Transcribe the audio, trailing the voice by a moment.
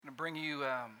bring you,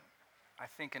 I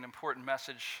think, an important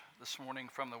message this morning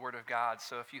from the Word of God.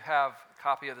 So if you have a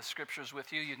copy of the Scriptures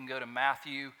with you, you can go to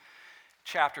Matthew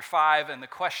chapter 5. And the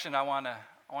question I want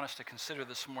us to consider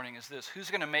this morning is this: who's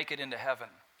going to make it into heaven?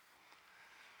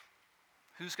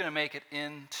 Who's going to make it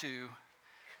into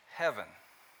heaven?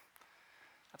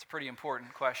 That's a pretty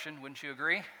important question, wouldn't you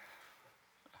agree?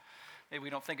 Maybe we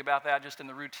don't think about that just in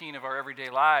the routine of our everyday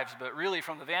lives, but really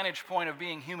from the vantage point of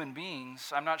being human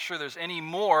beings, I'm not sure there's any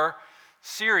more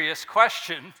serious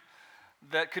question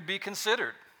that could be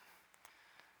considered.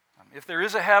 If there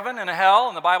is a heaven and a hell,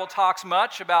 and the Bible talks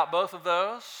much about both of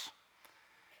those,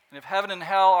 and if heaven and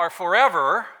hell are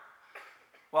forever,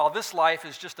 while this life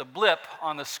is just a blip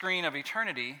on the screen of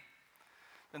eternity,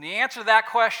 then the answer to that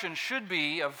question should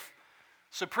be of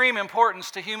supreme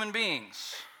importance to human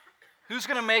beings. Who's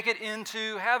going to make it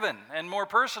into heaven? And more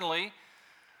personally,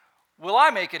 will I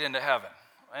make it into heaven?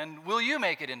 And will you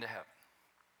make it into heaven?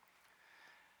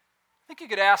 I think you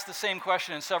could ask the same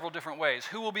question in several different ways.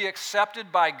 Who will be accepted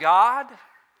by God?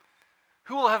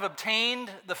 Who will have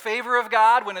obtained the favor of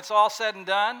God when it's all said and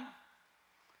done?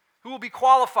 Who will be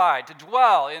qualified to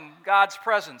dwell in God's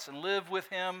presence and live with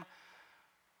Him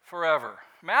forever?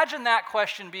 Imagine that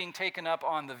question being taken up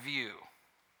on The View.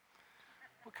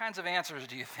 What kinds of answers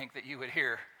do you think that you would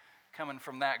hear coming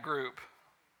from that group?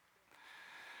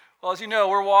 Well, as you know,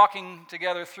 we're walking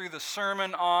together through the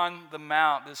Sermon on the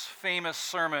Mount, this famous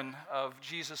sermon of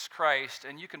Jesus Christ,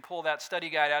 and you can pull that study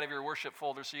guide out of your worship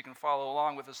folder so you can follow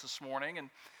along with us this morning.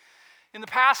 And in the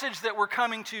passage that we're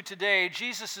coming to today,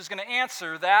 Jesus is going to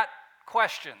answer that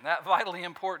question, that vitally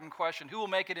important question: who will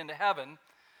make it into heaven?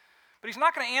 But he's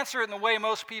not going to answer it in the way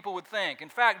most people would think. In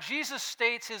fact, Jesus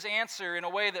states his answer in a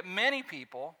way that many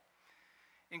people,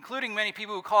 including many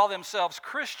people who call themselves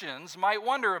Christians, might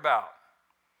wonder about.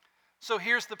 So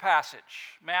here's the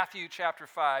passage, Matthew chapter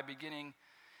 5, beginning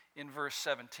in verse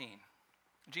 17.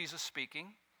 Jesus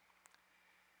speaking.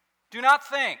 Do not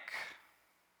think,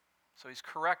 so he's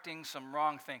correcting some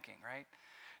wrong thinking, right?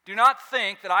 Do not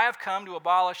think that I have come to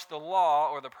abolish the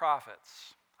law or the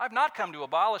prophets. I've not come to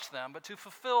abolish them, but to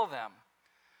fulfill them.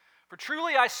 For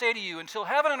truly I say to you, until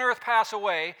heaven and earth pass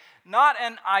away, not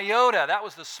an iota, that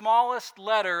was the smallest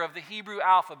letter of the Hebrew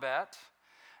alphabet,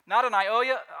 not an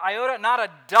iota, not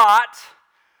a dot.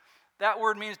 That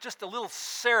word means just a little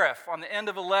serif on the end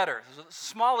of a letter. It's the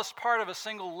smallest part of a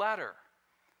single letter.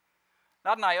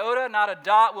 Not an iota, not a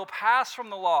dot will pass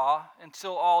from the law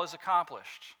until all is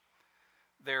accomplished.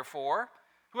 Therefore,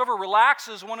 whoever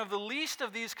relaxes one of the least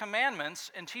of these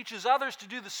commandments and teaches others to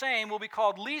do the same will be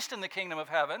called least in the kingdom of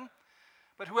heaven,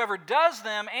 but whoever does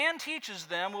them and teaches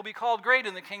them will be called great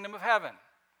in the kingdom of heaven.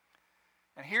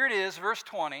 And here it is, verse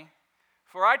 20.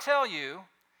 For I tell you,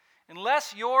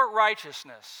 unless your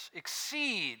righteousness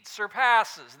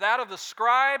surpasses that of the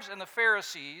scribes and the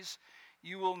Pharisees,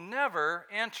 you will never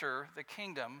enter the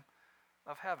kingdom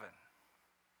of heaven.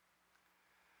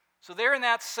 So there in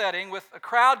that setting, with a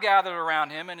crowd gathered around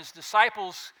him and his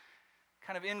disciples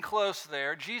kind of in close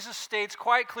there, Jesus states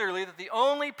quite clearly that the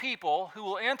only people who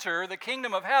will enter the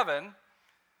kingdom of heaven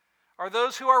are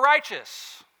those who are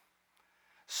righteous.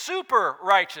 Super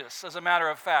righteous, as a matter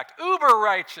of fact. Uber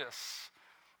righteous.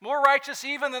 More righteous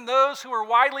even than those who are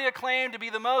widely acclaimed to be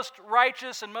the most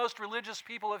righteous and most religious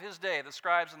people of his day, the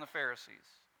scribes and the Pharisees.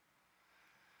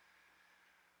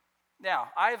 Now,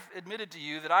 I've admitted to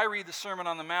you that I read the Sermon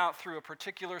on the Mount through a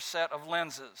particular set of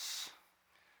lenses.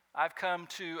 I've come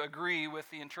to agree with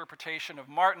the interpretation of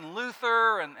Martin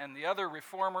Luther and the other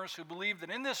reformers who believe that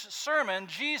in this sermon,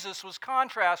 Jesus was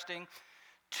contrasting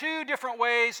two different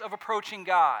ways of approaching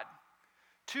God,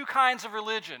 two kinds of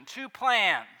religion, two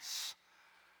plans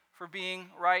for being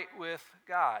right with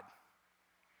God.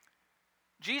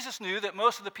 Jesus knew that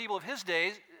most of the people of his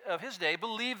day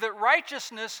believed that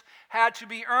righteousness had to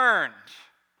be earned.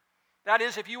 That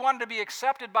is, if you wanted to be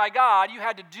accepted by God, you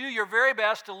had to do your very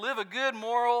best to live a good,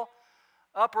 moral,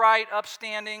 upright,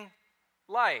 upstanding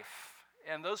life.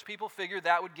 And those people figured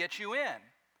that would get you in.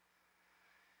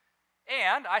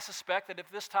 And I suspect that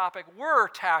if this topic were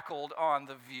tackled on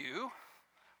The View,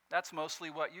 that's mostly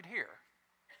what you'd hear.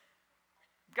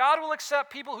 God will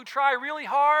accept people who try really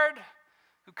hard,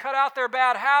 who cut out their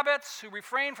bad habits, who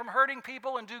refrain from hurting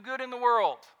people and do good in the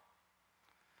world.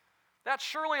 That's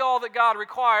surely all that God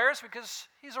requires, because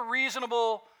he's a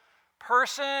reasonable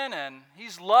person and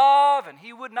he's love, and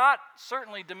he would not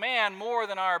certainly demand more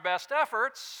than our best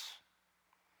efforts.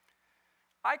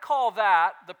 I call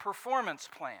that the performance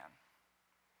plan.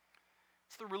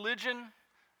 It's the religion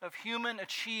of human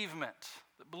achievement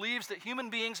that believes that human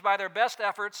beings, by their best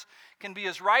efforts, can be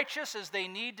as righteous as they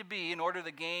need to be in order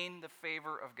to gain the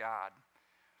favor of God.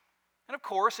 And of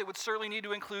course, it would certainly need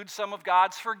to include some of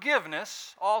God's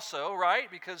forgiveness also, right?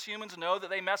 Because humans know that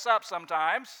they mess up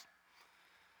sometimes.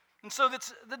 And so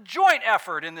that's the joint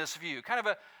effort in this view, kind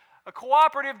of a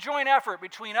cooperative joint effort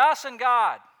between us and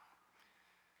God.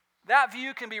 That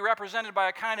view can be represented by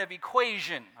a kind of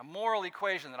equation, a moral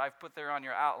equation that I've put there on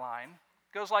your outline.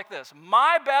 It goes like this: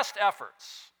 my best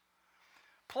efforts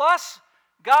plus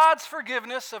God's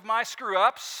forgiveness of my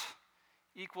screw-ups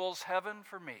equals heaven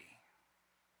for me.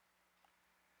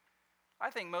 I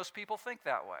think most people think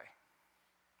that way.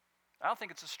 I don't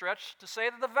think it's a stretch to say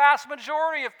that the vast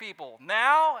majority of people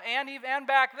now and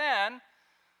back then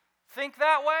think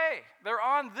that way. They're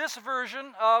on this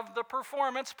version of the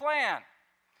performance plan.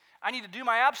 I need to do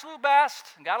my absolute best,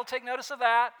 and God will take notice of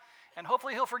that, and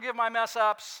hopefully He'll forgive my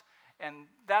mess-ups, and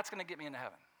that's going to get me into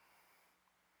heaven.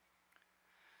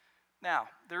 Now,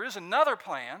 there is another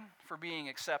plan for being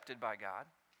accepted by God.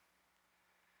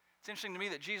 It's interesting to me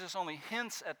that Jesus only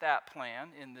hints at that plan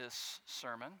in this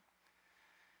sermon.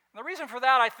 And the reason for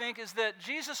that, I think, is that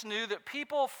Jesus knew that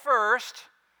people first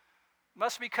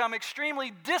must become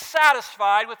extremely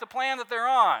dissatisfied with the plan that they're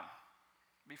on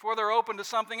before they're open to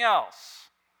something else.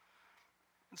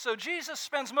 And so Jesus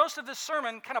spends most of this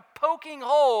sermon kind of poking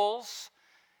holes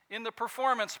in the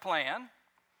performance plan,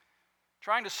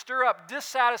 trying to stir up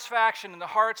dissatisfaction in the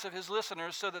hearts of his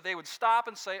listeners so that they would stop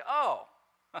and say, oh,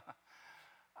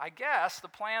 I guess the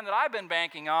plan that I've been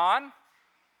banking on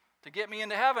to get me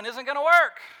into heaven isn't going to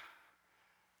work.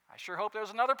 I sure hope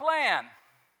there's another plan.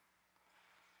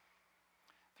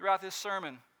 Throughout this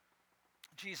sermon,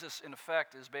 Jesus, in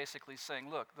effect, is basically saying,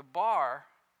 look, the bar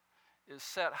is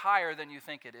set higher than you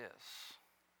think it is.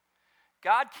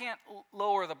 God can't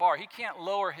lower the bar. He can't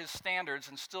lower his standards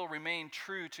and still remain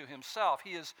true to himself.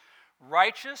 He is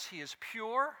righteous. He is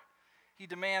pure. He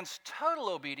demands total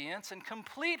obedience and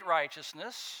complete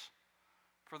righteousness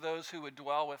for those who would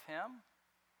dwell with him.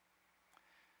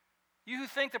 You who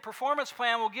think the performance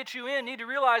plan will get you in need to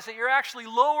realize that you're actually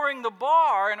lowering the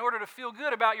bar in order to feel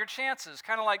good about your chances,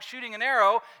 kind of like shooting an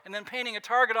arrow and then painting a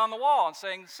target on the wall and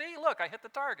saying, see, look, I hit the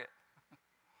target.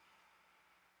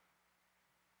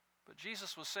 But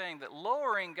Jesus was saying that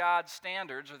lowering God's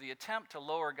standards, or the attempt to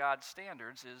lower God's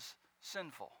standards, is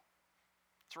sinful.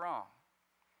 It's wrong.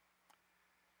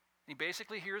 He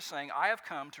basically here is saying, I have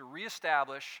come to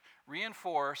reestablish,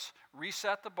 reinforce,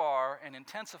 reset the bar, and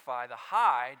intensify the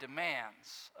high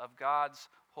demands of God's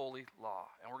holy law.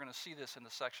 And we're going to see this in the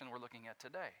section we're looking at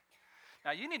today.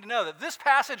 Now, you need to know that this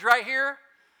passage right here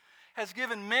has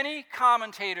given many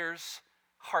commentators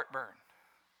heartburn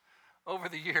over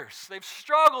the years. They've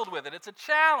struggled with it. It's a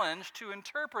challenge to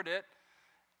interpret it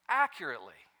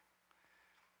accurately.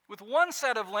 With one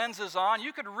set of lenses on,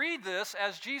 you could read this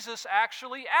as Jesus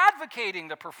actually advocating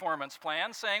the performance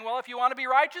plan, saying, well, if you want to be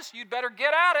righteous, you'd better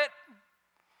get at it.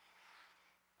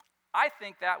 I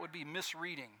think that would be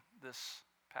misreading this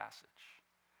passage.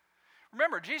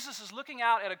 Remember, Jesus is looking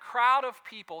out at a crowd of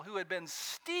people who had been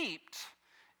steeped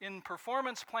in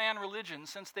performance plan religion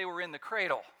since they were in the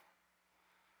cradle.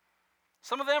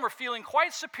 Some of them are feeling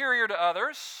quite superior to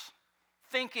others,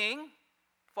 thinking,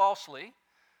 falsely,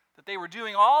 that they were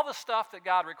doing all the stuff that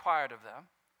God required of them.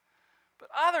 But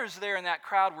others there in that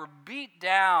crowd were beat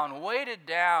down, weighted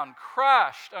down,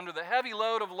 crushed under the heavy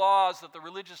load of laws that the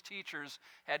religious teachers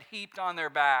had heaped on their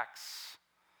backs.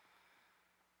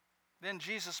 Then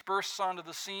Jesus bursts onto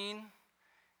the scene.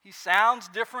 He sounds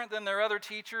different than their other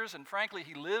teachers, and frankly,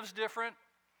 he lives different.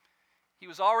 He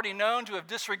was already known to have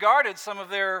disregarded some of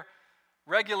their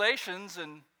regulations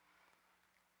and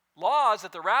laws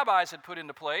that the rabbis had put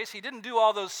into place. He didn't do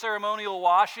all those ceremonial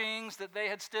washings that they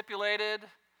had stipulated.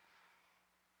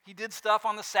 He did stuff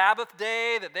on the Sabbath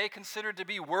day that they considered to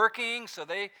be working, so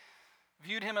they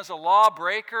viewed him as a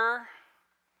lawbreaker.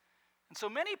 And so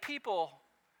many people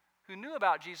who knew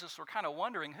about Jesus were kind of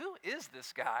wondering, who is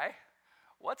this guy?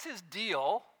 What's his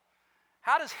deal?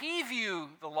 How does he view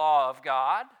the law of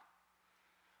God?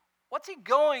 What's he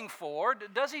going for?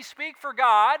 Does he speak for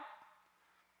God?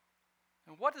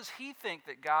 And what does he think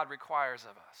that God requires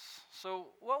of us? So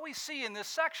what we see in this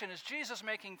section is Jesus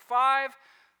making 5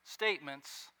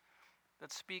 statements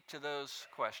that speak to those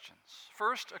questions.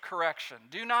 First, a correction.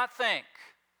 Do not think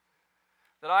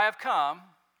that I have come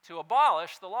to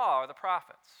abolish the law or the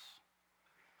prophets.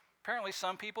 Apparently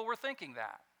some people were thinking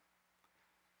that.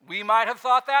 We might have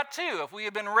thought that too if we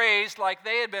had been raised like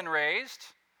they had been raised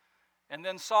and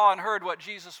then saw and heard what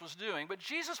Jesus was doing. But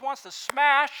Jesus wants to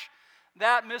smash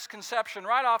that misconception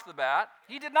right off the bat.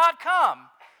 He did not come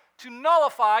to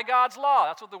nullify God's law.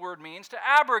 That's what the word means, to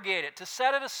abrogate it, to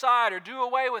set it aside or do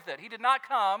away with it. He did not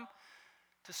come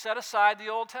to set aside the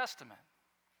Old Testament.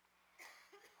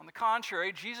 On the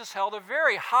contrary, Jesus held a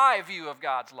very high view of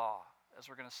God's law, as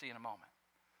we're going to see in a moment.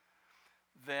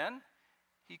 Then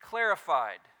he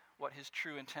clarified what his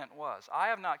true intent was. I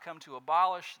have not come to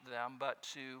abolish them, but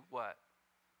to what?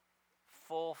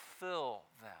 Fulfill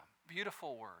them.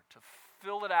 Beautiful word. To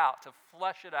fill it out, to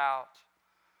flesh it out.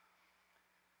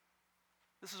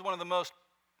 This is one of the most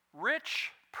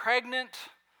rich, pregnant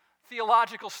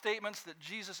theological statements that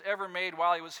Jesus ever made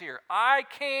while he was here. I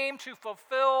came to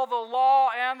fulfill the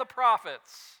law and the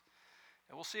prophets.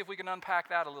 And we'll see if we can unpack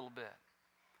that a little bit.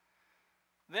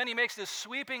 Then he makes this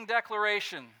sweeping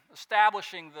declaration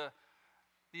establishing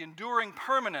the enduring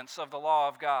permanence of the law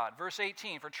of God. Verse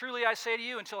 18, for truly I say to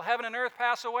you, until heaven and earth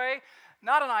pass away,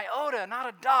 not an iota, not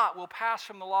a dot will pass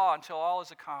from the law until all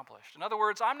is accomplished. In other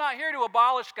words, I'm not here to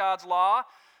abolish God's law.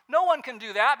 No one can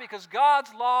do that because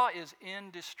God's law is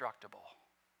indestructible.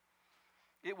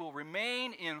 It will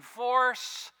remain in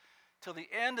force till the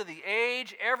end of the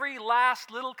age. Every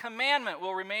last little commandment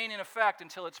will remain in effect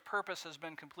until its purpose has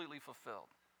been completely fulfilled.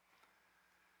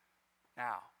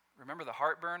 Now, remember the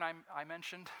heartburn I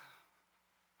mentioned?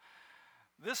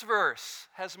 This verse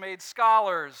has made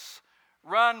scholars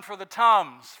run for the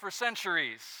Tums for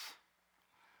centuries.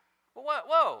 Well,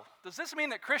 whoa, does this mean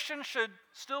that Christians should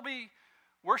still be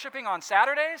worshiping on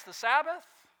Saturdays, the Sabbath?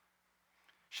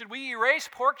 Should we erase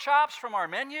pork chops from our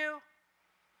menu?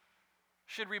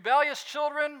 Should rebellious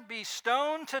children be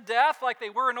stoned to death like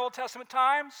they were in Old Testament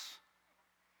times?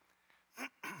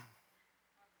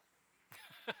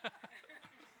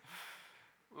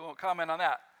 We won't comment on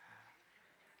that.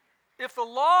 If the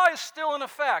law is still in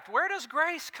effect, where does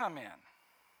grace come in?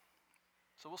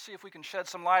 So we'll see if we can shed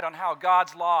some light on how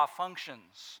God's law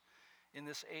functions in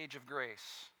this age of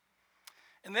grace.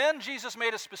 And then Jesus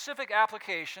made a specific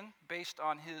application based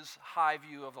on his high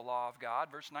view of the law of God.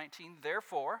 Verse 19,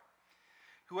 therefore,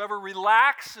 whoever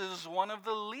relaxes one of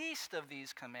the least of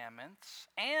these commandments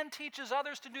and teaches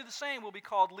others to do the same will be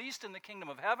called least in the kingdom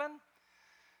of heaven.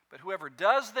 But whoever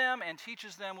does them and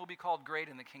teaches them will be called great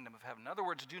in the kingdom of heaven. In other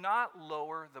words, do not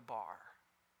lower the bar.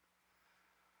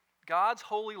 God's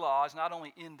holy law is not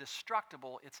only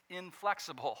indestructible, it's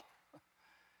inflexible.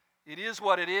 It is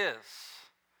what it is.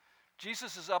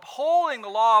 Jesus is upholding the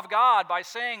law of God by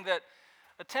saying that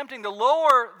attempting to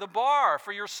lower the bar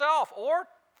for yourself or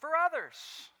for others,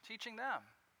 teaching them,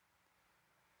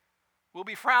 will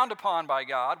be frowned upon by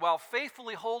God, while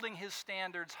faithfully holding his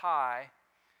standards high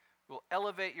will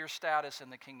elevate your status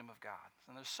in the kingdom of God.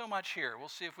 And there's so much here. We'll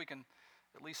see if we can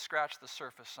at least scratch the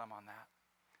surface some on that.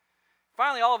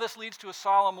 Finally, all of this leads to a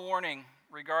solemn warning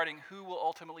regarding who will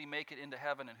ultimately make it into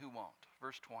heaven and who won't.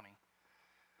 Verse 20.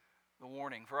 The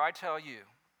warning, for I tell you,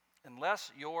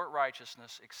 unless your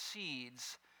righteousness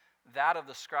exceeds that of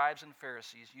the scribes and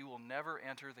Pharisees, you will never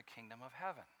enter the kingdom of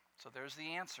heaven. So there's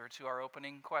the answer to our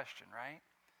opening question, right?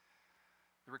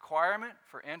 The requirement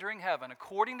for entering heaven,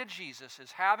 according to Jesus,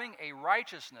 is having a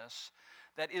righteousness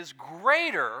that is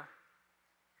greater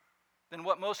than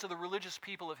what most of the religious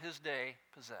people of his day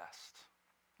possessed.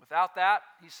 Without that,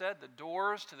 he said, the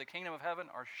doors to the kingdom of heaven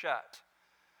are shut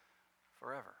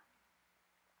forever.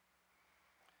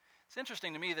 It's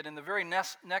interesting to me that in the very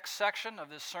next section of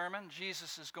this sermon,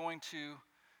 Jesus is going to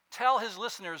tell his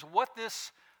listeners what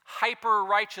this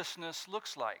hyper-righteousness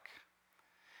looks like.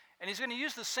 And he's going to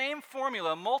use the same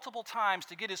formula multiple times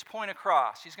to get his point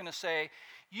across. He's going to say,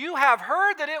 you have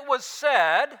heard that it was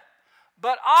said,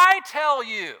 but I tell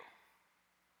you.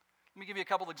 Let me give you a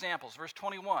couple examples. Verse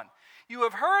 21. You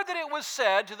have heard that it was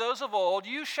said to those of old,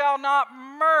 you shall not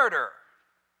murder,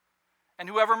 and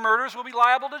whoever murders will be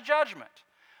liable to judgment.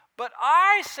 But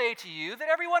I say to you that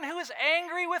everyone who is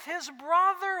angry with his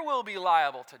brother will be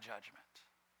liable to judgment.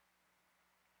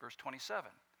 Verse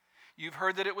 27. You've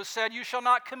heard that it was said, you shall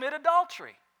not commit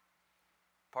adultery.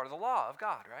 Part of the law of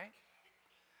God, right?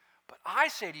 But I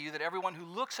say to you that everyone who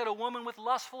looks at a woman with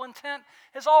lustful intent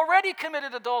has already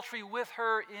committed adultery with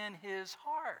her in his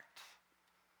heart.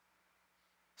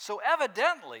 So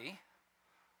evidently,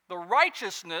 the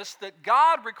righteousness that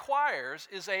God requires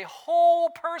is a whole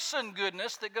person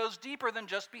goodness that goes deeper than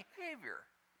just behavior.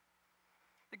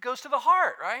 It goes to the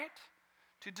heart, right?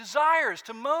 To desires,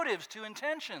 to motives, to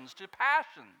intentions, to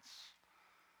passions.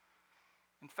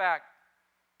 In fact,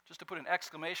 just to put an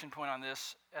exclamation point on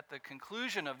this, at the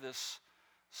conclusion of this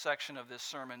section of this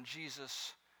sermon,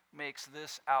 Jesus makes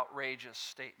this outrageous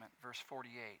statement, verse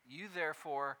 48. You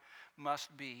therefore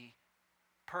must be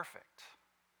perfect,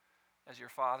 as your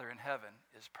Father in heaven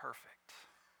is perfect.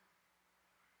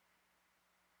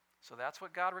 So that's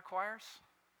what God requires?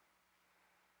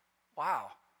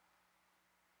 Wow.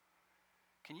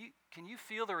 Can you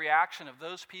feel the reaction of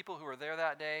those people who were there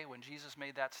that day when Jesus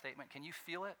made that statement? Can you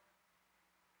feel it?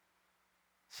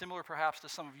 Similar perhaps to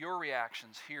some of your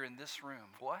reactions here in this room.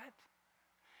 What?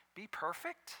 Be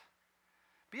perfect?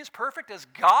 Be as perfect as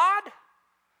God?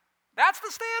 That's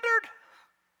the standard?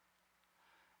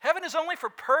 Heaven is only for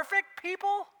perfect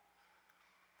people?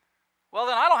 Well,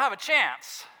 then I don't have a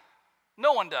chance.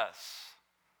 No one does.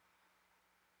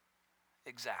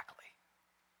 Exactly.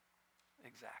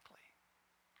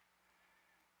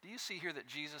 Do you see here that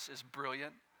Jesus is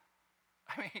brilliant?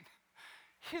 I mean,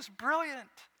 he's brilliant.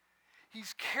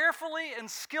 He's carefully and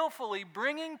skillfully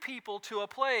bringing people to a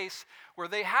place where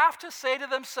they have to say to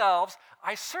themselves,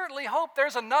 I certainly hope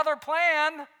there's another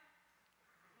plan.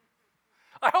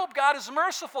 I hope God is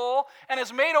merciful and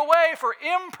has made a way for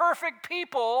imperfect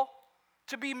people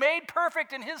to be made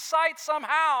perfect in His sight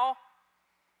somehow.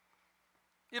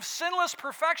 If sinless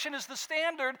perfection is the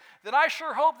standard, then I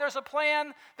sure hope there's a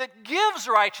plan that gives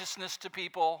righteousness to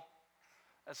people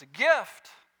as a gift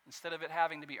instead of it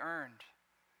having to be earned.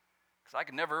 Because I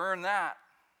could never earn that.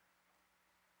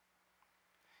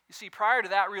 You see, prior to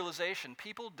that realization,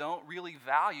 people don't really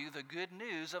value the good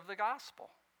news of the gospel.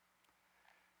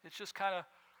 It's just kind of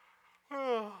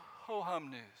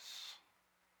ho-hum news.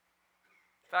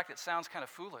 In fact, it sounds kind of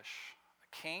foolish.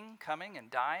 A king coming and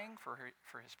dying for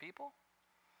his people.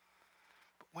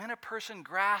 When a person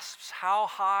grasps how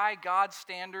high God's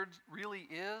standard really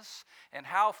is and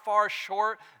how far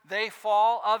short they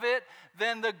fall of it,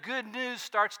 then the good news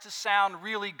starts to sound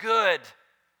really good.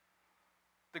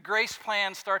 The grace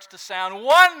plan starts to sound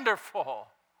wonderful.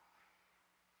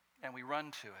 And we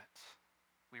run to it.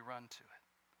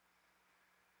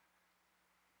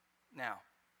 Now,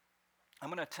 I'm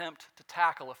going to attempt to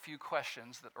tackle a few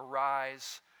questions that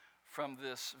arise from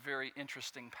this very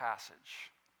interesting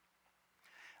passage.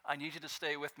 I need you to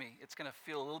stay with me. It's going to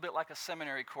feel a little bit like a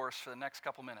seminary course for the next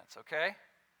couple minutes, okay?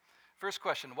 First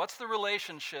question, what's the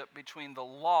relationship between the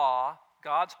law,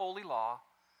 God's holy law,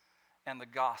 and the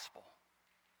gospel?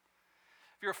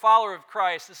 If you're a follower of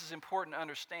Christ, this is important to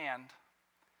understand.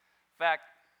 In fact,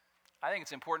 I think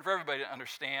it's important for everybody to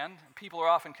understand. People are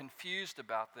often confused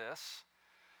about this.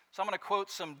 So I'm going to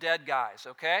quote some dead guys,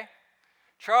 okay?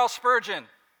 Charles Spurgeon,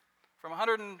 from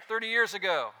 130 years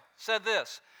ago, said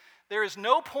this: there is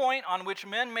no point on which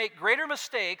men make greater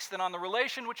mistakes than on the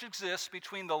relation which exists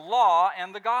between the law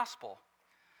and the gospel.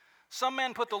 Some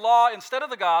men put the law instead of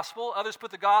the gospel, others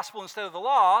put the gospel instead of the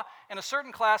law, and a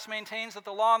certain class maintains that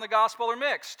the law and the gospel are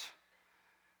mixed.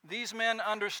 These men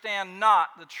understand not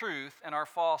the truth and are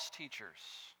false teachers.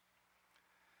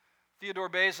 Theodore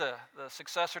Beza, the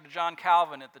successor to John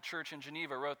Calvin at the church in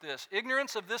Geneva, wrote this: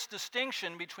 ignorance of this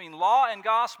distinction between law and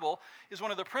gospel is one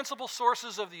of the principal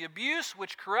sources of the abuse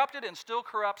which corrupted and still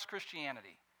corrupts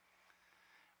Christianity.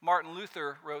 Martin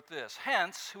Luther wrote this: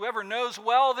 hence, whoever knows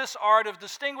well this art of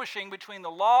distinguishing between the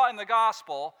law and the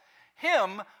gospel,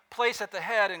 him place at the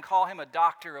head and call him a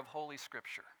doctor of Holy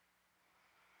Scripture.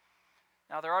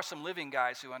 Now, there are some living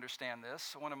guys who understand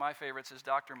this. One of my favorites is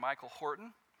Dr. Michael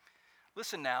Horton.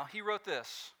 Listen now, he wrote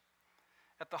this: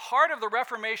 at the heart of the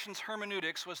Reformation's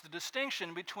hermeneutics was the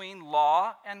distinction between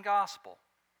law and gospel.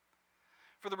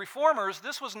 For the Reformers,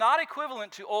 this was not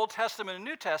equivalent to Old Testament and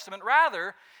New Testament.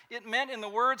 Rather, it meant, in the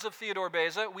words of Theodore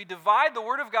Beza, we divide the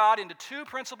Word of God into two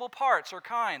principal parts or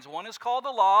kinds. One is called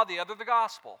the law, the other the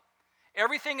gospel.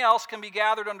 Everything else can be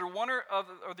gathered under one or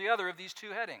the other of these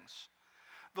two headings.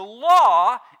 The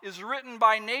law is written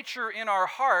by nature in our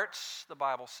hearts, the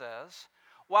Bible says,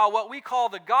 while what we call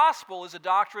the gospel is a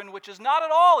doctrine which is not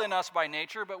at all in us by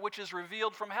nature, but which is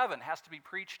revealed from heaven, has to be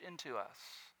preached into us.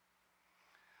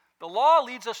 The law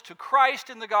leads us to Christ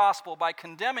in the gospel by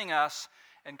condemning us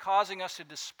and causing us to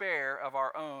despair of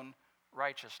our own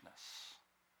righteousness.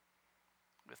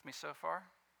 With me so far?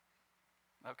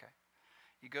 Okay.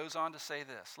 He goes on to say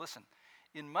this. Listen,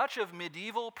 in much of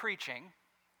medieval preaching,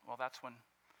 well, that's when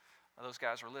those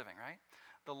guys were living, right?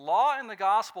 The law and the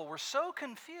gospel were so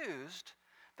confused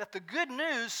that the good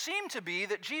news seemed to be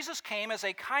that Jesus came as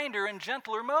a kinder and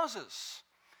gentler Moses,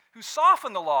 who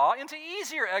softened the law into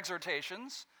easier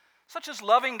exhortations, such as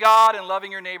loving God and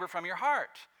loving your neighbor from your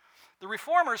heart. The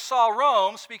Reformers saw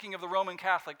Rome, speaking of the Roman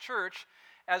Catholic Church,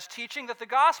 as teaching that the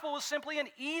gospel was simply an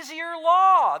easier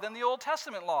law than the Old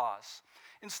Testament laws.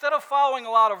 Instead of following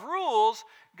a lot of rules,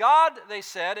 God, they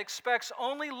said, expects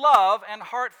only love and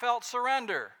heartfelt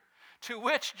surrender. To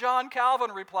which John Calvin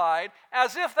replied,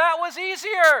 as if that was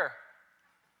easier.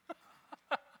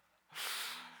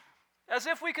 As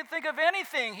if we could think of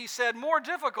anything, he said, more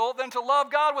difficult than to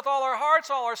love God with all our hearts,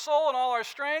 all our soul, and all our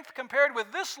strength. Compared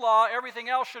with this law, everything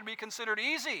else should be considered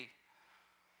easy.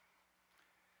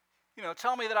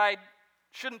 tell me that I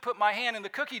shouldn't put my hand in the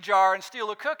cookie jar and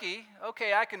steal a cookie.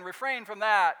 Okay, I can refrain from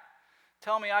that.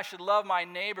 Tell me I should love my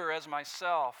neighbor as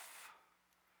myself.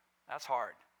 That's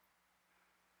hard,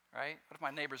 right? What if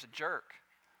my neighbor's a jerk?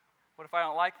 What if I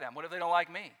don't like them? What if they don't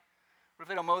like me? What if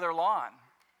they don't mow their lawn?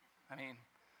 I mean,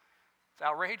 it's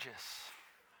outrageous.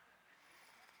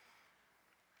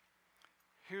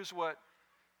 Here's what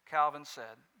Calvin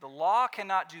said. The law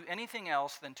cannot do anything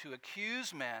else than to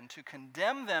accuse men, to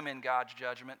condemn them in God's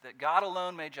judgment, that God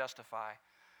alone may justify.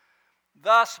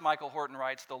 Thus, Michael Horton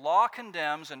writes, the law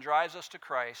condemns and drives us to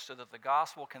Christ so that the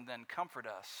gospel can then comfort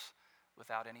us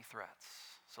without any threats.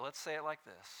 So let's say it like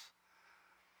this.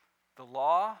 The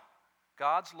law,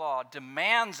 God's law,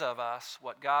 demands of us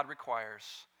what God requires,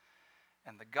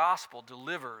 and the gospel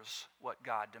delivers what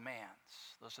God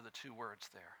demands. Those are the two words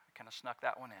there. I kind of snuck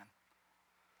that one in.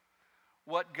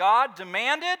 What God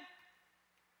demanded,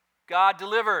 God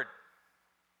delivered.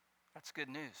 That's good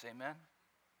news, amen?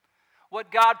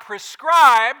 What God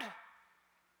prescribed,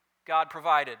 God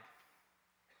provided.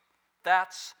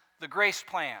 That's the grace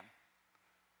plan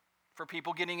for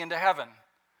people getting into heaven.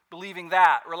 Believing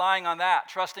that, relying on that,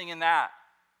 trusting in that.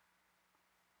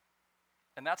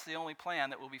 And that's the only plan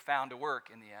that will be found to work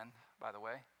in the end, by the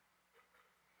way.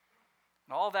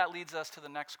 And all that leads us to the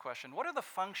next question. What are the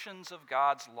functions of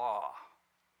God's law?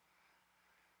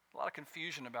 A lot of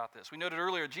confusion about this. We noted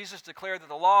earlier, Jesus declared that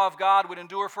the law of God would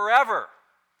endure forever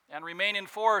and remain in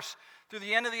force through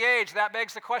the end of the age. That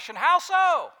begs the question, how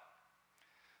so?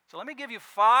 So let me give you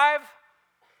 5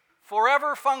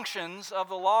 forever functions of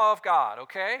the law of God,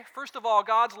 okay? First of all,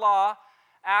 God's law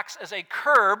acts as a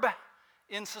curb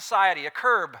in society, a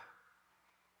curb,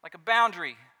 like a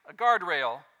boundary, a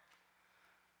guardrail. You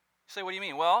say, what do you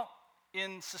mean? Well,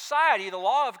 in society, the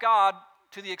law of God,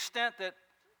 to the extent that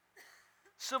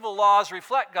civil laws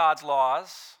reflect God's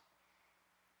laws,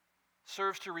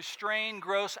 serves to restrain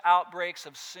gross outbreaks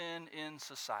of sin in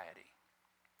society.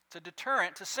 It's a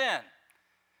deterrent to sin.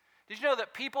 Did you know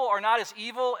that people are not as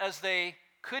evil as they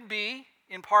could be,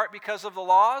 in part because of the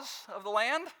laws of the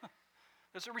land?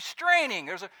 There's a restraining,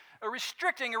 there's a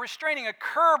restricting, a restraining, a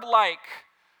curb-like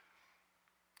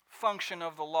function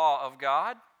of the law of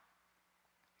God.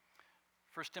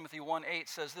 1 Timothy 1:8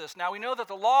 says this, now we know that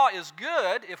the law is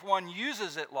good if one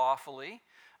uses it lawfully,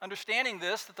 understanding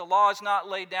this, that the law is not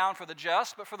laid down for the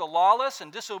just, but for the lawless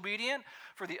and disobedient,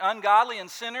 for the ungodly and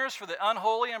sinners, for the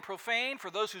unholy and profane, for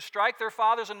those who strike their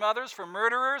fathers and mothers, for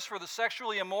murderers, for the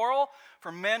sexually immoral,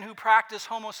 for men who practice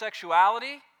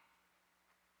homosexuality,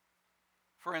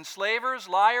 for enslavers,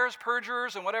 liars,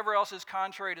 perjurers, and whatever else is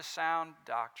contrary to sound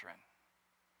doctrine.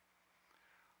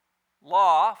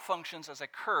 Law functions as a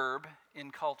curb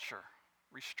in culture,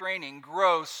 restraining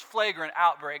gross, flagrant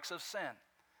outbreaks of sin.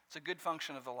 It's a good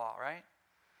function of the law, right?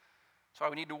 That's why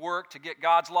we need to work to get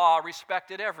God's law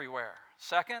respected everywhere.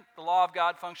 Second, the law of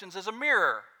God functions as a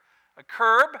mirror, a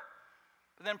curb,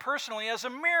 but then personally as a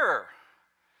mirror.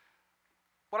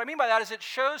 What I mean by that is it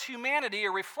shows humanity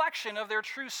a reflection of their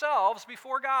true selves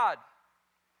before God.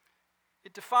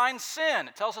 It defines sin.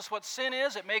 It tells us what sin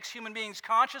is. It makes human beings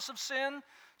conscious of sin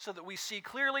so that we see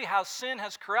clearly how sin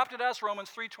has corrupted us.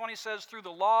 Romans 3:20 says, through the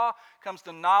law comes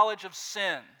the knowledge of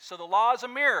sin. So the law is a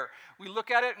mirror. We look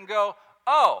at it and go,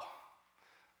 oh,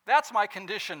 that's my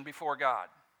condition before God.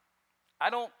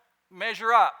 I don't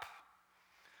measure up.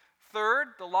 Third,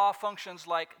 the law functions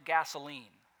like gasoline.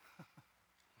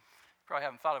 Probably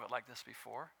haven't thought of it like this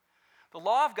before. The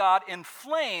law of God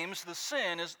inflames the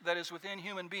sin that is within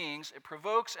human beings. It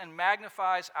provokes and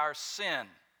magnifies our sin.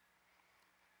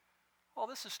 Well,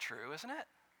 this is true, isn't it?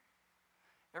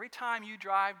 Every time you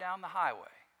drive down the highway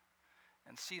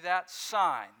and see that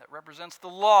sign that represents the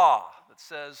law that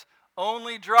says,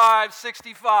 only drive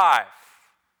 65,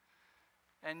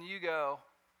 and you go,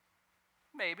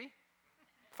 maybe,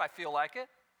 if I feel like it,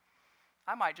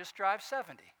 I might just drive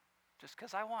 70, just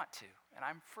because I want to, and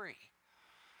I'm free.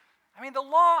 I mean, the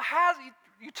law has,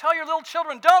 you tell your little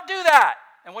children, don't do that.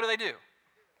 And what do?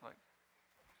 Like,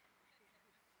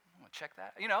 I'm going to check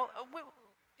that.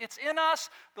 It's in us.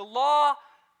 The law,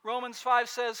 Romans 5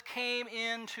 says, came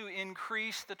in to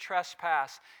increase the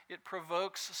trespass. It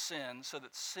provokes sin so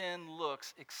that sin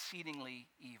looks exceedingly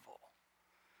evil.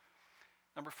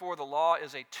 Number 4, the law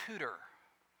is a tutor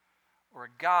or a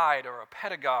guide or a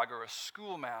pedagogue or a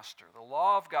schoolmaster. The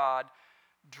law of God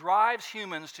drives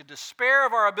humans to despair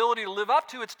of our ability to live up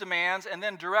to its demands and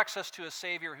then directs us to a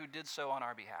Savior who did so on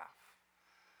our behalf.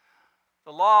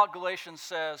 The law, Galatians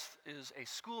says, is a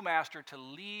schoolmaster to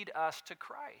lead us to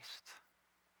Christ.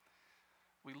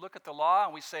 We look at the law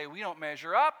and we say, we don't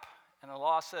measure up, and the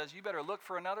law says, you better look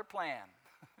for another plan.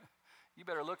 You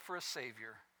better look for a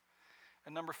Savior.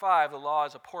 And number 5, the law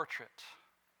is a portrait.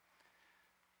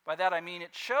 By that I mean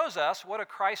it shows us what a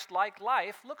Christ-like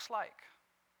life looks like.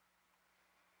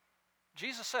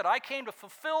 Jesus said, I came to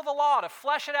fulfill the law, to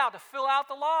flesh it out, to fill out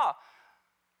the law.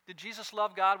 Did Jesus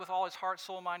love God with all his heart,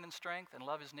 soul, mind, and strength and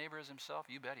love his neighbor as himself?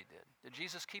 You bet he did. Did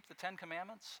Jesus keep the 10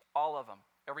 commandments? All of them,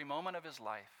 every moment of his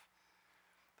life.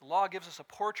 The law gives us a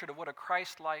portrait of what a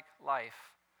Christ-like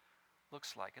life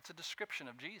looks like. It's a description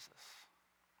of Jesus.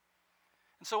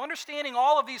 And so understanding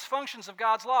all of these functions of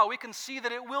God's law, we can see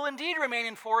that it will indeed remain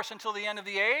in force until the end of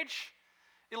the age.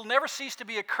 It'll never cease to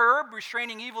be a curb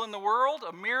restraining evil in the world,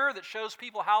 a mirror that shows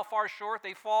people how far short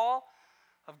they fall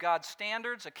of God's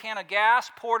standards, a can of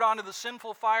gas poured onto the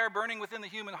sinful fire burning within the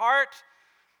human heart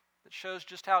that shows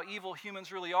just how evil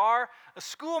humans really are, a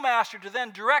schoolmaster to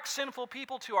then direct sinful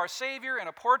people to our Savior, and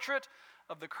a portrait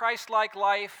of the Christ-like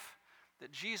life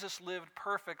that Jesus lived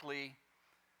perfectly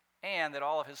and that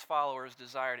all of his followers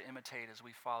desire to imitate as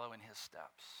we follow in his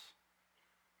steps.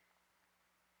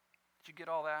 Did you get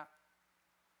all that?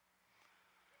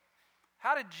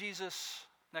 How did Jesus,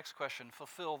 next question,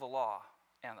 fulfill the law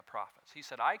and the prophets? He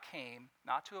said, I came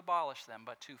not to abolish them,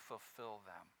 but to fulfill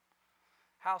them.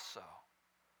 How so?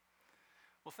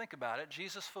 Well, think about it.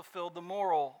 Jesus fulfilled the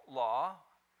moral law,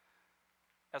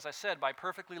 as I said, by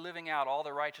perfectly living out all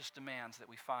the righteous demands that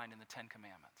we find in the 10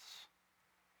 Commandments.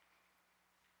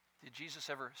 Did Jesus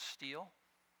ever steal?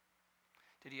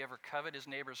 Did he ever covet his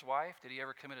neighbor's wife? Did he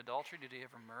ever commit adultery? Did he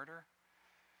ever murder?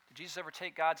 Did Jesus ever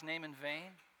take God's name in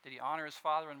vain? Did he honor his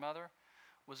father and mother?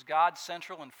 Was God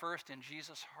central and first in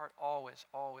Jesus' heart? Always,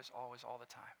 always, always, all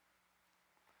the time.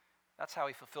 That's how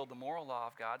he fulfilled the moral law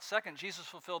of God. Second, Jesus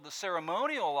fulfilled the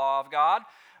ceremonial law of God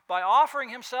by offering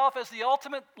himself as the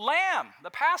ultimate lamb,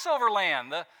 the Passover lamb,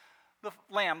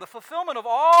 the fulfillment of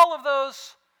all of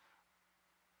those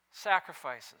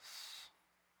sacrifices.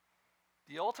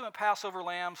 The ultimate Passover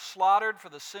lamb slaughtered for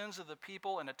the sins of the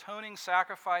people, an atoning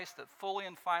sacrifice that fully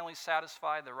and finally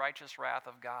satisfied the righteous wrath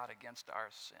of God against our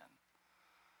sin.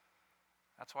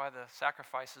 That's why the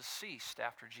sacrifices ceased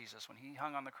after Jesus when he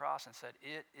hung on the cross and said,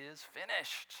 it is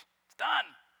finished. It's done.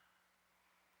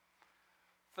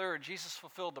 Third, Jesus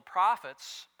fulfilled the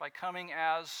prophets by coming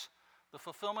as the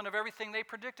fulfillment of everything they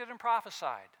predicted and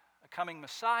prophesied. A coming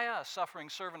Messiah, a suffering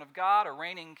servant of God, a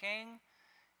reigning king.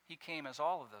 He came as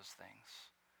all of those things.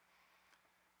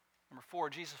 Number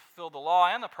 4, Jesus fulfilled the law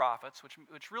and the prophets,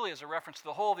 which really is a reference to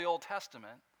the whole of the Old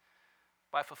Testament,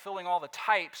 by fulfilling all the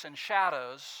types and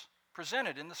shadows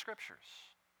presented in the Scriptures.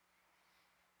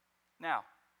 Now,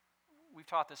 we've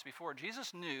taught this before.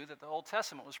 Jesus knew that the Old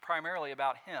Testament was primarily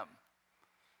about him.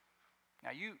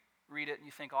 Now, you read it and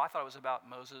you think, oh, I thought it was about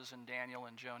Moses and Daniel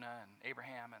and Jonah and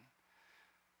Abraham. And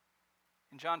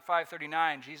in John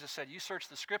 5:39, Jesus said, you search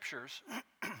the Scriptures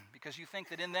because you think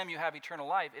that in them you have eternal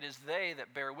life. It is they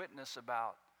that bear witness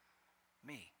about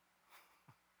me.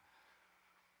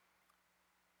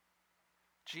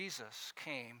 Jesus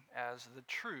came as the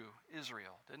true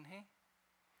Israel, didn't he?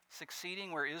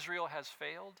 Succeeding where Israel has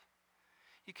failed.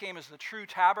 He came as the true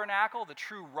tabernacle, the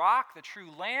true rock, the true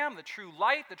lamb, the true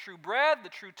light, the true bread, the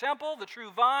true temple, the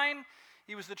true vine.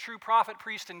 He was the true prophet,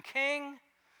 priest, and king.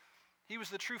 He was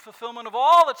the true fulfillment of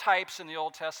all the types in the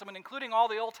Old Testament, including all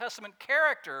the Old Testament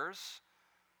characters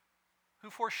who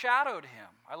foreshadowed him.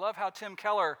 I love how Tim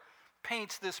Keller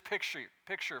paints this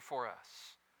picture for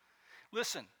us.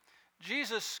 Listen,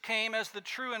 Jesus came as the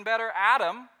true and better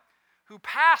Adam who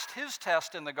passed his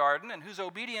test in the garden and whose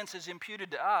obedience is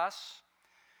imputed to us.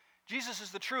 Jesus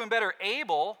is the true and better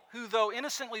Abel who, though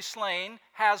innocently slain,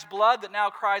 has blood that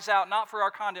now cries out not for our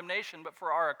condemnation but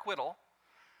for our acquittal.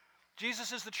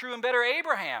 Jesus is the true and better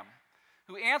Abraham,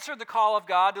 who answered the call of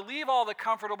God to leave all the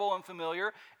comfortable and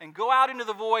familiar and go out into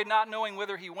the void not knowing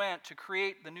whither he went to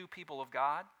create the new people of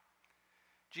God.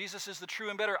 Jesus is the true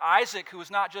and better Isaac, who was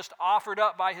not just offered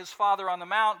up by his father on the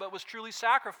mount, but was truly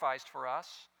sacrificed for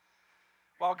us.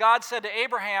 While God said to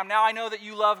Abraham, now I know that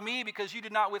you love me because you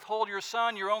did not withhold your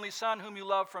son, your only son whom you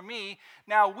love from me.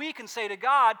 Now we can say to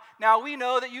God, now we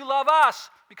know that you love us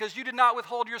because you did not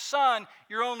withhold your son,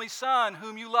 your only son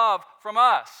whom you love from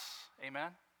us.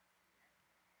 Amen.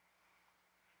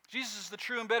 Jesus is the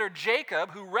true and better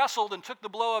Jacob who wrestled and took the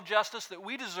blow of justice that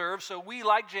we deserve, so we,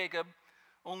 like Jacob,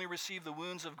 only receive the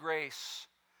wounds of grace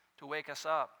to wake us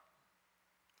up.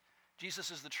 Jesus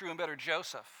is the true and better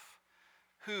Joseph,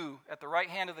 who, at the right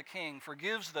hand of the king,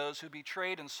 forgives those who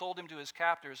betrayed and sold him to his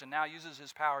captors and now uses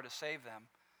his power to save them.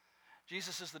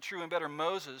 Jesus is the true and better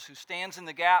Moses, who stands in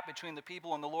the gap between the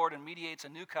people and the Lord and mediates a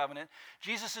new covenant.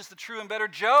 Jesus is the true and better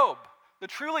Job, the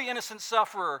truly innocent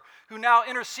sufferer, who now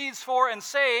intercedes for and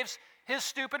saves his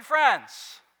stupid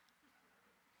friends.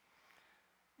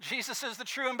 Jesus is the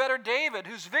true and better David,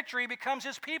 whose victory becomes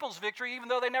his people's victory, even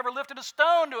though they never lifted a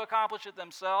stone to accomplish it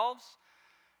themselves.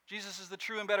 Jesus is the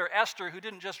true and better Esther, who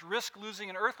didn't just risk losing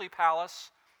an earthly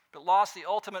palace, but lost the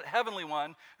ultimate heavenly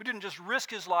one, who didn't just risk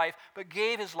his life, but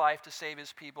gave his life to save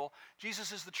his people.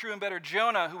 Jesus is the true and better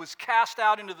Jonah, who was cast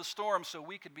out into the storm so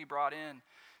we could be brought in.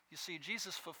 You see,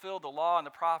 Jesus fulfilled the law and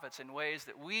the prophets in ways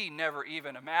that we never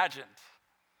even imagined.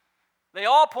 They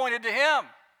all pointed to him,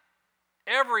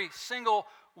 every single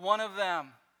one of them.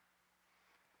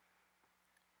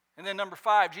 And then number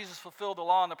 5, Jesus fulfilled the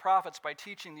law and the prophets by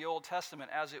teaching the Old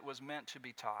Testament as it was meant to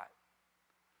be taught.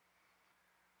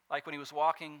 Like when he was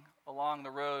walking along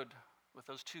the road with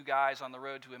those 2 guys on the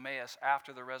road to Emmaus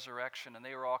after the resurrection, and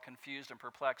they were all confused and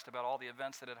perplexed about all the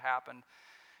events that had happened.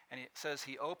 And it says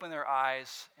he opened their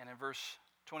eyes, and in verse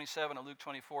 27 of Luke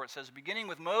 24, it says, beginning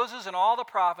with Moses and all the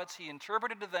prophets, he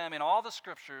interpreted to them in all the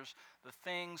scriptures the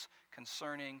things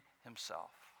concerning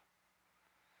himself.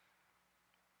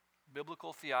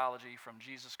 Biblical theology from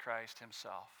Jesus Christ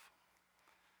himself.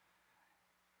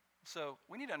 So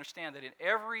we need to understand that in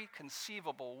every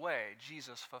conceivable way,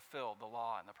 Jesus fulfilled the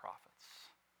law and the prophets.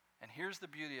 And here's the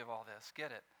beauty of all this.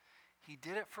 Get it? He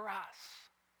did it for us.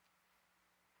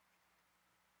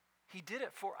 He did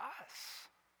it for us.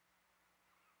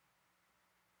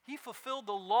 He fulfilled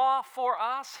the law for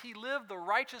us. He lived the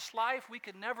righteous life we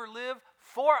could never live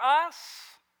for us.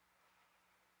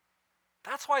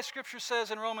 That's why Scripture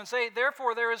says in Romans 8,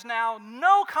 therefore there is now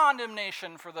no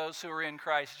condemnation for those who are in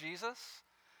Christ Jesus.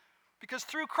 Because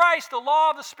through Christ, the law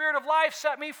of the Spirit of life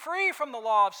set me free from the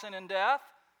law of sin and death.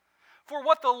 For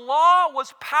what the law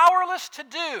was powerless to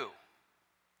do,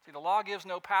 see, the law gives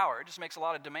no power, it just makes a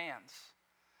lot of demands.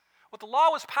 What the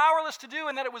law was powerless to do,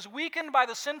 in that it was weakened by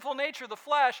the sinful nature of the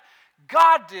flesh,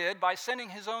 God did by sending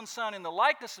his own Son in the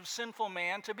likeness of sinful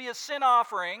man to be a sin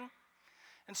offering.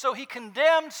 And so he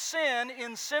condemned sin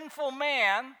in sinful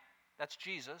man, that's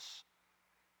Jesus,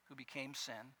 who became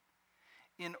sin,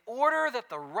 in order that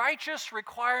the righteous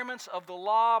requirements of the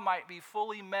law might be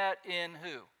fully met in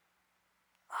who?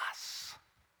 Us,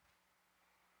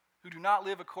 who do not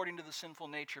live according to the sinful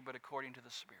nature, but according to the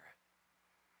Spirit.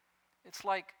 It's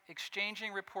like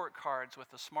exchanging report cards with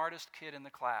the smartest kid in the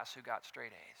class who got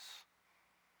straight A's.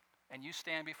 And you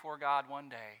stand before God one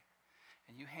day,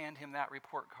 and you hand him that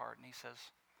report card, and he says,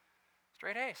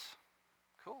 straight A's,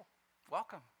 cool,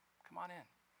 welcome, come on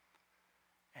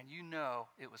in. And you know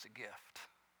it was a gift.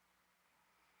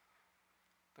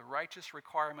 The righteous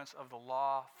requirements of the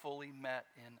law fully met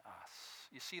in us.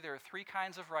 You see, there are 3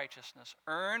 kinds of righteousness: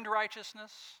 earned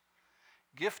righteousness,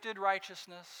 gifted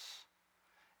righteousness,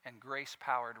 and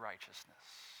grace-powered righteousness.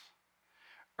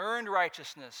 Earned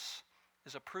righteousness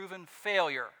is a proven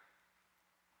failure.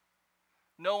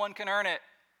 No one can earn it.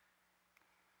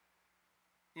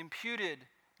 Imputed,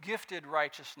 gifted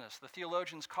righteousness, the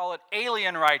theologians call it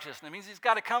alien righteousness. It means he's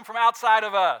got to come from outside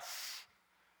of us.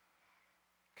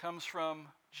 Comes from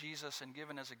Jesus and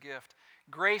given as a gift.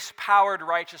 Grace-powered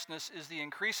righteousness is the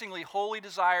increasingly holy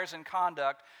desires and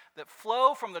conduct that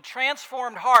flow from the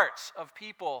transformed hearts of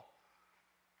people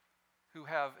who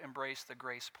have embraced the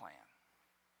grace plan.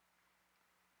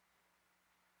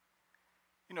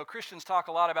 You know, Christians talk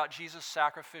a lot about Jesus'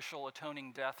 sacrificial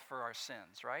atoning death for our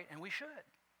sins, right? And we should.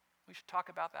 We should talk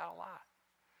about that a lot.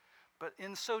 But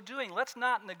in so doing, let's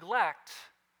not neglect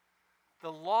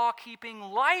the law-keeping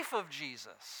life of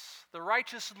Jesus, the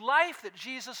righteous life that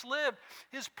Jesus lived,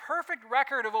 his perfect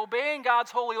record of obeying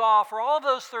God's holy law for all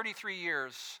those 33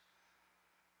 years.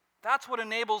 That's what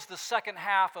enables the second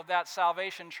half of that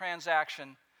salvation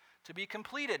transaction to be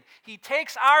completed. He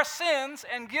takes our sins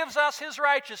and gives us his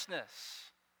righteousness,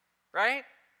 right?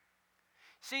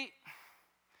 See,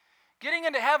 getting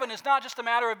into heaven is not just a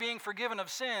matter of being forgiven of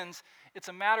sins, it's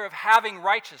a matter of having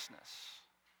righteousness.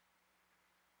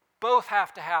 Both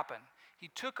have to happen. He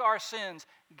took our sins,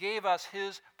 gave us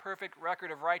his perfect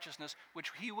record of righteousness,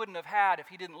 which he wouldn't have had if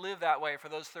he didn't live that way for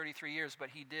those 33 years, but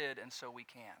he did, and so we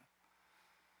can.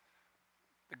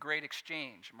 The great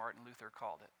exchange, Martin Luther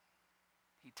called it.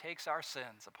 He takes our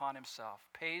sins upon himself,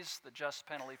 pays the just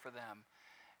penalty for them,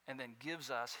 and then gives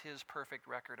us his perfect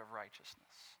record of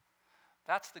righteousness.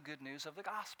 That's the good news of the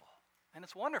gospel. And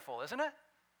it's wonderful, isn't it?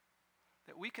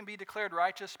 That we can be declared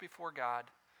righteous before God.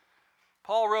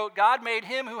 Paul wrote, God made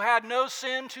him who had no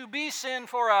sin to be sin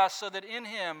for us, so that in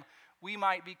him we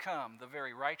might become the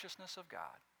very righteousness of God.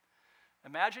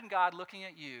 Imagine God looking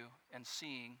at you and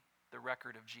seeing the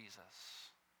record of Jesus.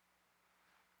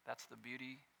 That's the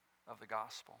beauty of the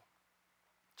gospel.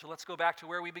 So let's go back to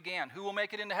where we began. Who will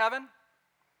make it into heaven?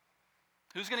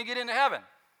 Who's going to get into heaven?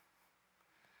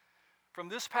 From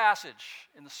this passage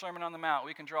in the Sermon on the Mount,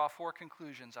 we can draw 4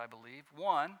 conclusions, I believe.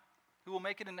 1, who will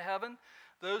make it into heaven?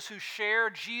 Those who share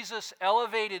Jesus'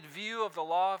 elevated view of the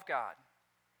law of God.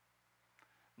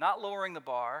 Not lowering the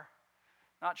bar,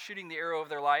 not shooting the arrow of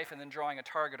their life and then drawing a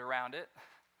target around it,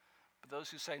 but those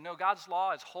who say, no, God's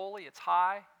law is holy, it's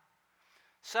high.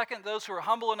 Second, those who are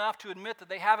humble enough to admit that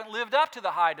they haven't lived up to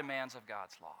the high demands of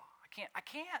God's law.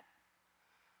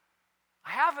 I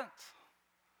haven't.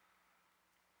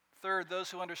 Third, those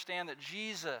who understand that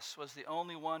Jesus was the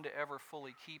only one to ever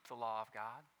fully keep the law of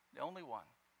God. The only one.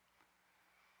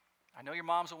 I know your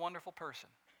mom's a wonderful person,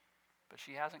 but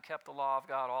she hasn't kept the law of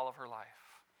God all of her life.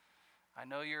 I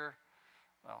know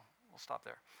we'll stop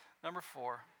there. Number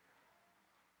 4,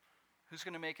 who's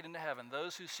going to make it into heaven?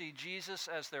 Those who see Jesus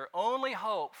as their only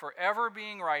hope for ever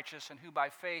being righteous and who by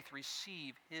faith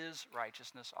receive his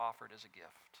righteousness offered as a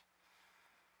gift.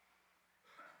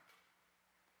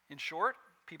 In short,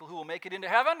 people who will make it into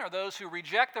heaven are those who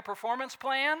reject the performance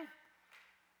plan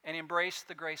and embrace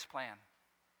the grace plan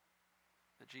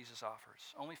that Jesus offers,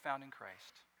 only found in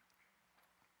Christ.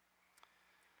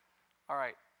 All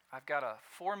right, I've got a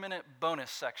 4-minute bonus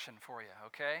section for you,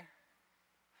 okay?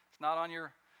 It's not on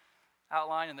your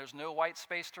outline, and there's no white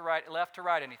space left to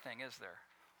write anything, is there?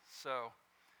 So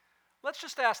let's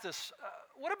just ask this.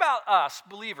 What about us,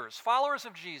 believers, followers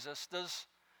of Jesus?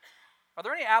 Are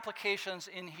there any applications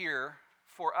in here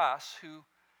for us who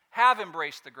have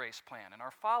embraced the grace plan and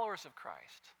are followers of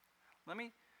Christ? Let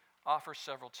me offer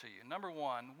several to you. Number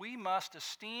 1, we must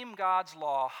esteem God's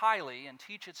law highly and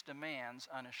teach its demands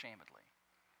unashamedly.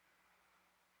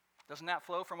 Doesn't that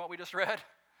flow from what we just read?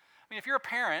 I mean, if you're a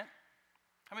parent,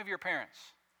 how many of you are parents?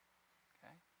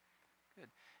 Okay, good.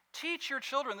 Teach your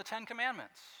children the 10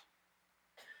 Commandments.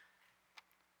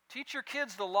 Teach your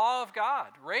kids the law of God.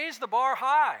 Raise the bar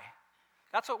high.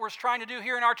 That's what we're trying to do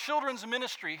here in our children's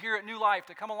ministry here at New Life,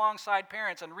 to come alongside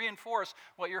parents and reinforce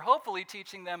what you're hopefully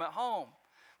teaching them at home.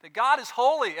 That God is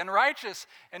holy and righteous,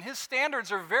 and his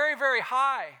standards are very, very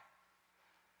high.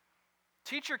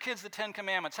 Teach your kids the 10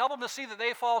 Commandments. Help them to see that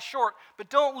they fall short, but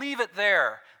don't leave it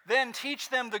there. Then teach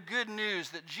them the good news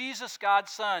that Jesus,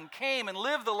 God's Son, came and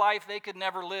lived the life they could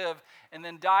never live and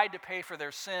then died to pay for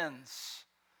their sins.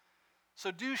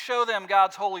 So do show them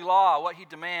God's holy law, what he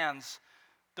demands.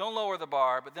 Don't lower the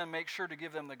bar, but then make sure to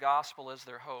give them the gospel as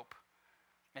their hope.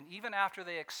 And even after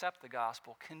they accept the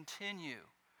gospel, continue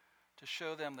to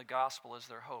show them the gospel as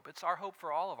their hope. It's our hope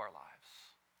for all of our lives.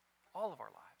 All of our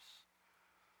lives.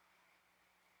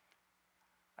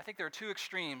 I think there are 2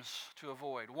 extremes to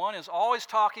avoid. One is always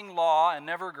talking law and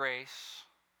never grace.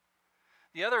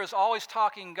 The other is always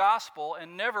talking gospel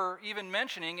and never even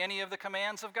mentioning any of the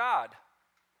commands of God.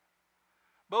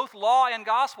 Both law and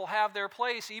gospel have their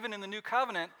place even in the new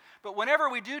covenant, but whenever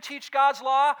we do teach God's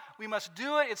law, we must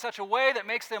do it in such a way that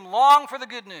makes them long for the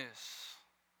good news,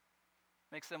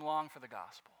 makes them long for the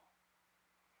gospel.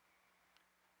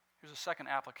 Here's a second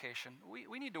application.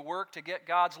 We need to work to get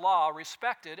God's law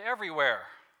respected everywhere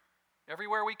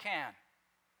we can.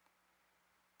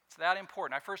 It's that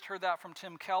important. I first heard that from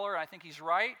Tim Keller, and I think he's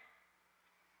right.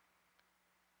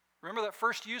 Remember that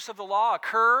first use of the law, a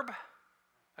curb,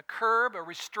 a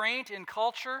restraint in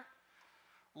culture.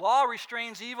 Law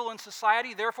restrains evil in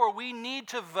society. Therefore, we need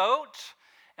to vote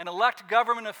and elect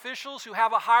government officials who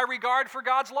have a high regard for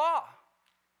God's law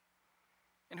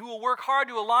and who will work hard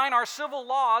to align our civil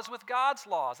laws with God's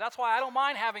laws. That's why I don't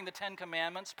mind having the 10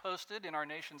 Commandments posted in our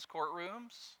nation's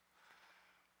courtrooms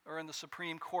or in the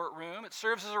Supreme Court room. It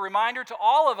serves as a reminder to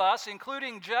all of us,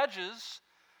 including judges,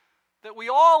 that we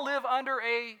all live under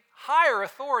a higher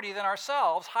authority than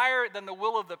ourselves, higher than the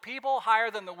will of the people,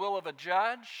 higher than the will of a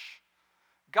judge.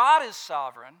 God is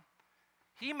sovereign.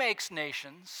 He makes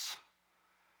nations.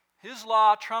 His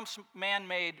law trumps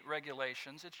man-made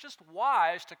regulations. It's just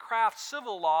wise to craft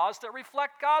civil laws that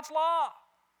reflect God's law.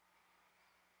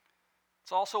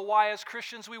 It's also why as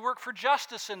Christians we work for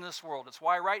justice in this world. It's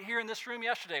why right here in this room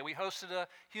yesterday we hosted a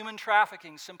human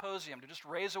trafficking symposium to just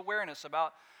raise awareness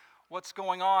about what's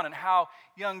going on and how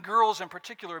young girls in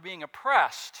particular are being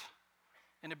oppressed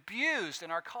and abused in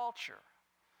our culture.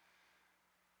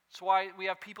 It's why we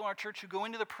have people in our church who go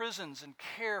into the prisons and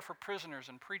care for prisoners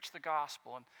and preach the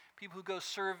gospel, and people who go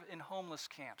serve in homeless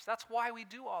camps. That's why we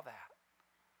do all that.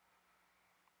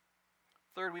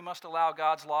 Third, we must allow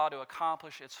God's law to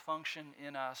accomplish its function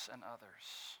in us and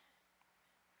others.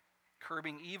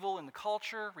 Curbing evil in the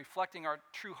culture, reflecting our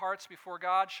true hearts before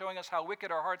God, showing us how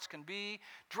wicked our hearts can be,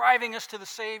 driving us to the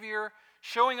Savior,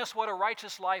 showing us what a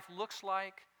righteous life looks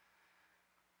like.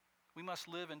 We must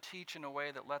live and teach in a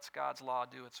way that lets God's law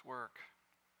do its work.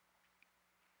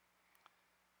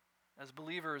 As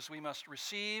believers, we must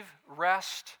receive,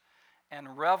 rest,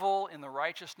 and revel in the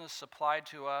righteousness supplied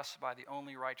to us by the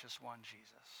only righteous one, Jesus.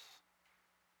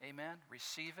 Amen?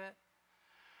 Receive it,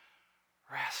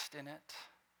 rest in it,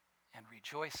 and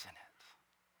rejoice in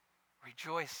it.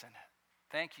 Rejoice in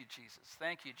it. Thank you, Jesus.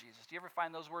 Thank you, Jesus. Do you ever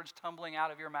find those words tumbling out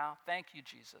of your mouth? Thank you,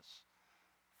 Jesus.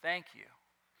 Thank you.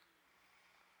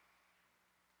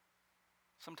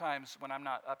 Sometimes when I'm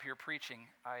not up here preaching,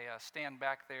 I stand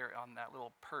back there on that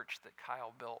little perch that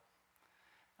Kyle built.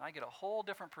 And I get a whole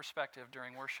different perspective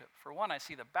during worship. For one, I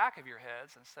see the back of your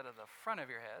heads instead of the front of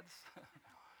your heads.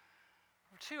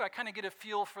 For two, I kind of get a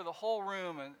feel for the whole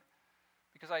room. And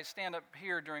because I stand up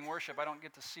here during worship, I don't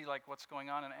get to see like what's going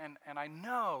on. And I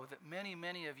know that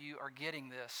many of you are getting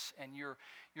this. And your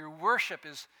worship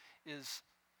is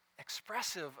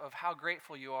expressive of how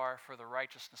grateful you are for the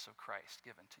righteousness of Christ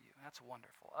given to you. That's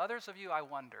wonderful. Others of you, I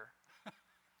wonder.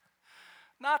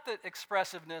 Not that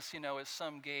expressiveness, is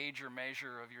some gauge or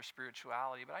measure of your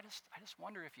spirituality, but I just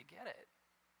wonder if you get it.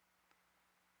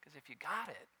 Because if you got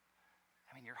it,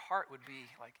 your heart would be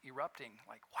like erupting,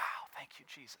 like, wow, thank you,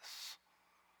 Jesus.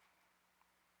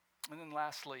 And then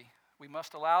lastly, we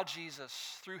must allow Jesus,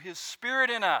 through his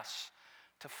Spirit in us,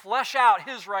 to flesh out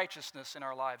his righteousness in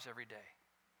our lives every day.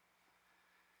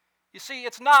 You see,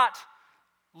 it's not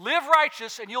live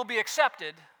righteous and you'll be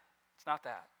accepted. It's not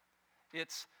that.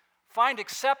 It's find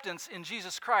acceptance in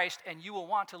Jesus Christ and you will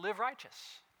want to live righteous.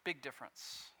 Big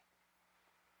difference.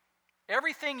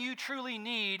 Everything you truly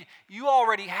need, you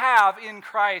already have in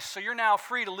Christ, so you're now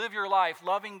free to live your life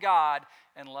loving God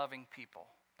and loving people.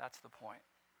 That's the point.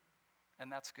 And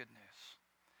that's good news.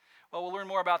 Well, we'll learn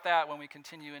more about that when we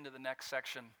continue into the next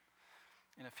section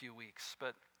in a few weeks.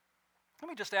 But let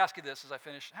me just ask you this as I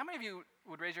finish. How many of you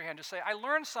would raise your hand and just say, I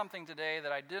learned something today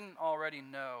that I didn't already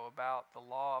know about the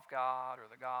law of God or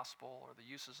the gospel or the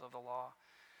uses of the law?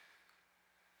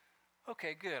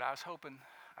 Okay, good. I was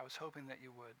hoping that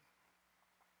you would.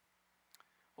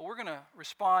 Well, we're going to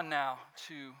respond now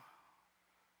to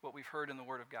what we've heard in the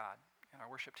Word of God. And our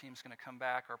worship team's going to come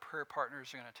back. Our prayer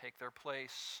partners are going to take their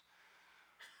place,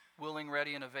 willing,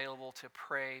 ready, and available to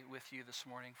pray with you this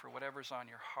morning for whatever's on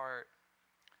your heart.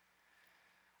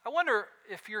 I wonder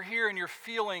if you're here and you're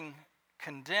feeling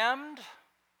condemned,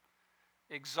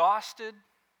 exhausted,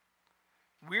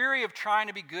 weary of trying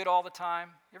to be good all the time.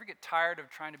 You ever get tired of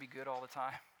trying to be good all the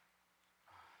time?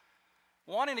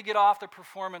 Wanting to get off the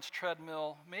performance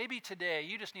treadmill, maybe today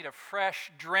you just need a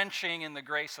fresh drenching in the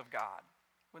grace of God.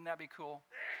 Wouldn't that be cool?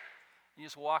 You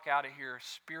just walk out of here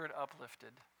spirit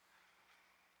uplifted.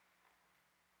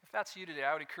 If that's you today,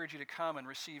 I would encourage you to come and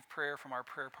receive prayer from our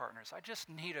prayer partners. I just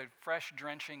need a fresh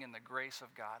drenching in the grace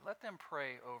of God. Let them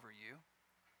pray over you.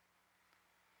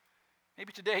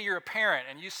 Maybe today you're a parent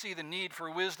and you see the need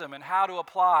for wisdom and how to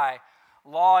apply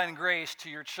law and grace to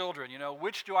your children.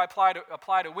 Which do I apply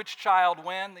to which child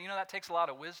when? That takes a lot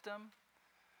of wisdom.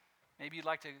 Maybe you'd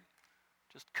like to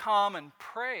just come and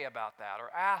pray about that or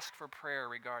ask for prayer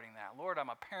regarding that. Lord, I'm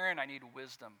a parent, I need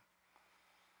wisdom.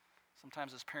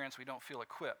 Sometimes as parents we don't feel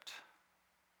equipped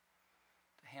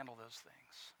to handle those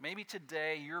things. Maybe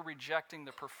today you're rejecting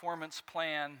the performance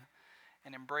plan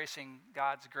and embracing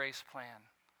God's grace plan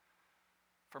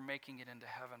for making it into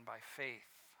heaven by faith.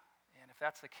 And if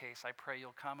that's the case, I pray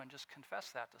you'll come and just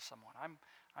confess that to someone.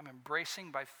 I'm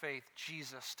embracing by faith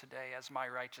Jesus today as my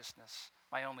righteousness,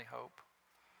 my only hope.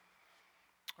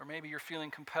 Or maybe you're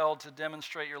feeling compelled to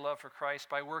demonstrate your love for Christ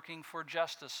by working for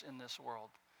justice in this world,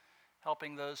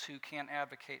 helping those who can't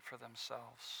advocate for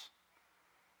themselves.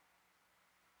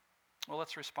 Well,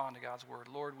 let's respond to God's word.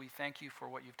 Lord, we thank you for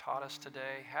what you've taught us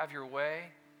today. Have your way.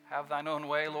 Have thine own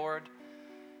way, Lord,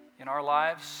 in our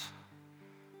lives.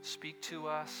 Speak to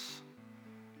us.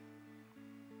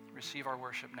 Receive our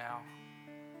worship now.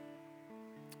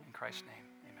 In Christ's name,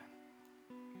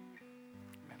 amen.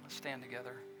 Amen. Let's stand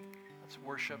together. Let's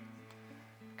worship.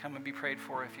 Come and be prayed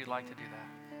for if you'd like to do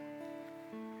that.